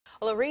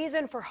Well, a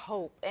reason for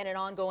hope in an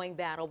ongoing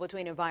battle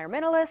between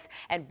environmentalists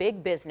and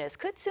big business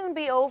could soon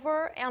be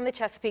over on the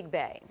Chesapeake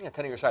Bay. Yeah,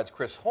 10 on your side's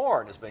Chris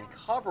Horne has been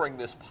covering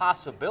this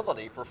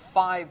possibility for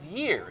 5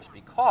 years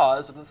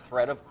because of the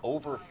threat of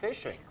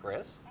overfishing.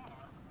 Chris?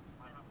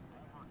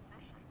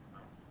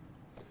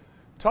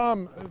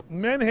 Tom,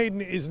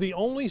 Menhaden is the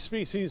only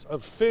species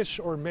of fish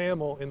or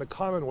mammal in the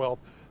Commonwealth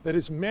that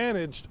is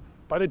managed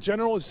by the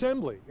General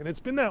Assembly, and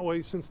it's been that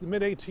way since the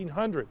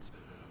mid-1800s.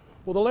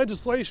 Well, the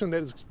legislation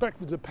that is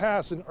expected to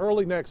pass in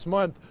early next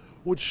month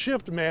would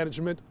shift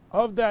management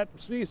of that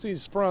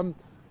species from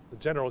the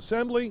General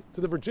Assembly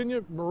to the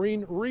Virginia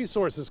Marine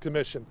Resources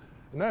Commission,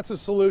 and that's a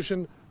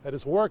solution that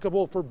is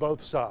workable for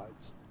both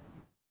sides.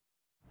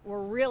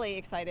 We're really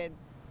excited.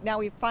 Now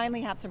we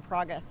finally have some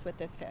progress with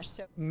this fish.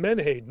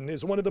 Menhaden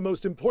is one of the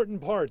most important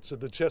parts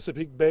of the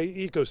Chesapeake Bay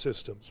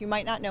ecosystem. You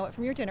might not know it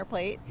from your dinner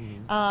plate,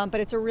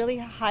 but it's a really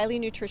highly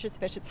nutritious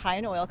fish. It's high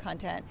in oil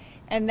content,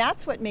 and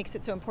that's what makes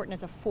it so important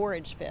as a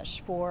forage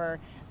fish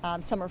for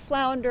summer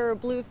flounder,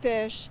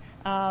 bluefish,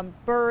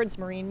 birds,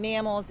 marine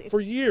mammals.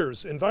 For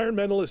years,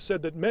 environmentalists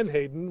said that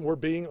Menhaden were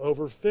being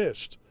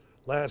overfished.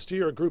 Last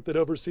year, a group that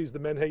oversees the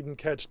Menhaden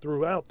catch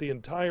throughout the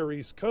entire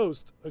East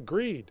Coast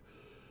agreed.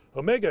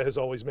 Omega has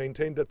always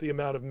maintained that the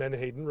amount of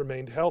Menhaden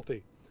remained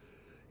healthy.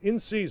 In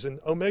season,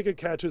 Omega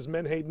catches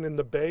Menhaden in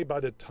the bay by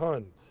the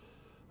ton.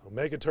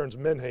 Omega turns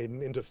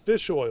Menhaden into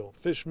fish oil,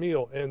 fish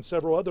meal, and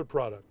several other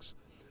products.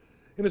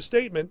 In a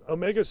statement,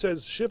 Omega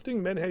says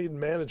shifting Menhaden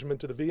management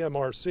to the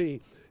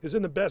VMRC is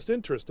in the best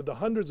interest of the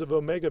hundreds of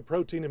Omega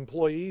protein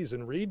employees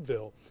in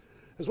Reedville,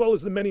 as well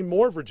as the many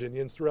more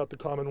Virginians throughout the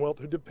Commonwealth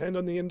who depend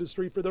on the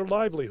industry for their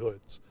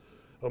livelihoods.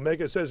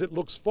 Omega says it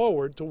looks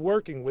forward to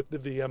working with the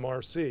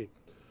VMRC.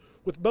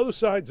 With both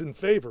sides in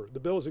favor,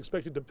 the bill is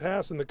expected to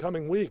pass in the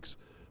coming weeks,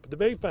 but the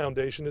Bay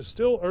Foundation is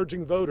still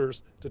urging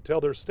voters to tell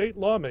their state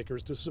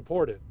lawmakers to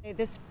support it.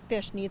 This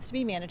fish needs to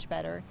be managed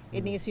better.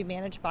 It needs to be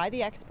managed by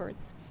the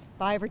experts,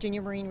 by Virginia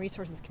Marine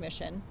Resources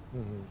Commission,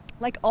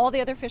 like all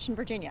the other fish in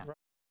Virginia.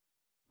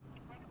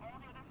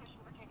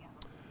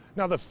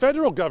 Now, the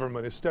federal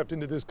government has stepped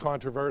into this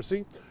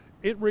controversy.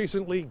 It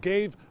recently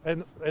gave a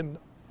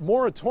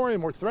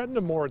moratorium or threatened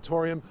a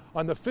moratorium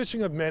on the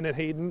fishing of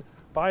Menhaden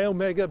by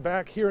Omega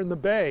back here in the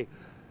Bay.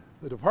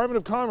 The Department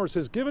of Commerce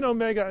has given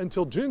Omega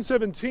until June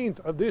 17th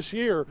of this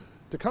year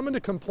to come into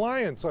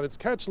compliance on its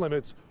catch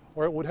limits,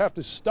 or it would have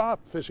to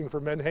stop fishing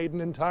for Menhaden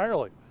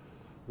entirely.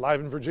 Live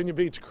in Virginia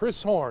Beach,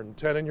 Chris Horne,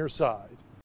 10 on your side.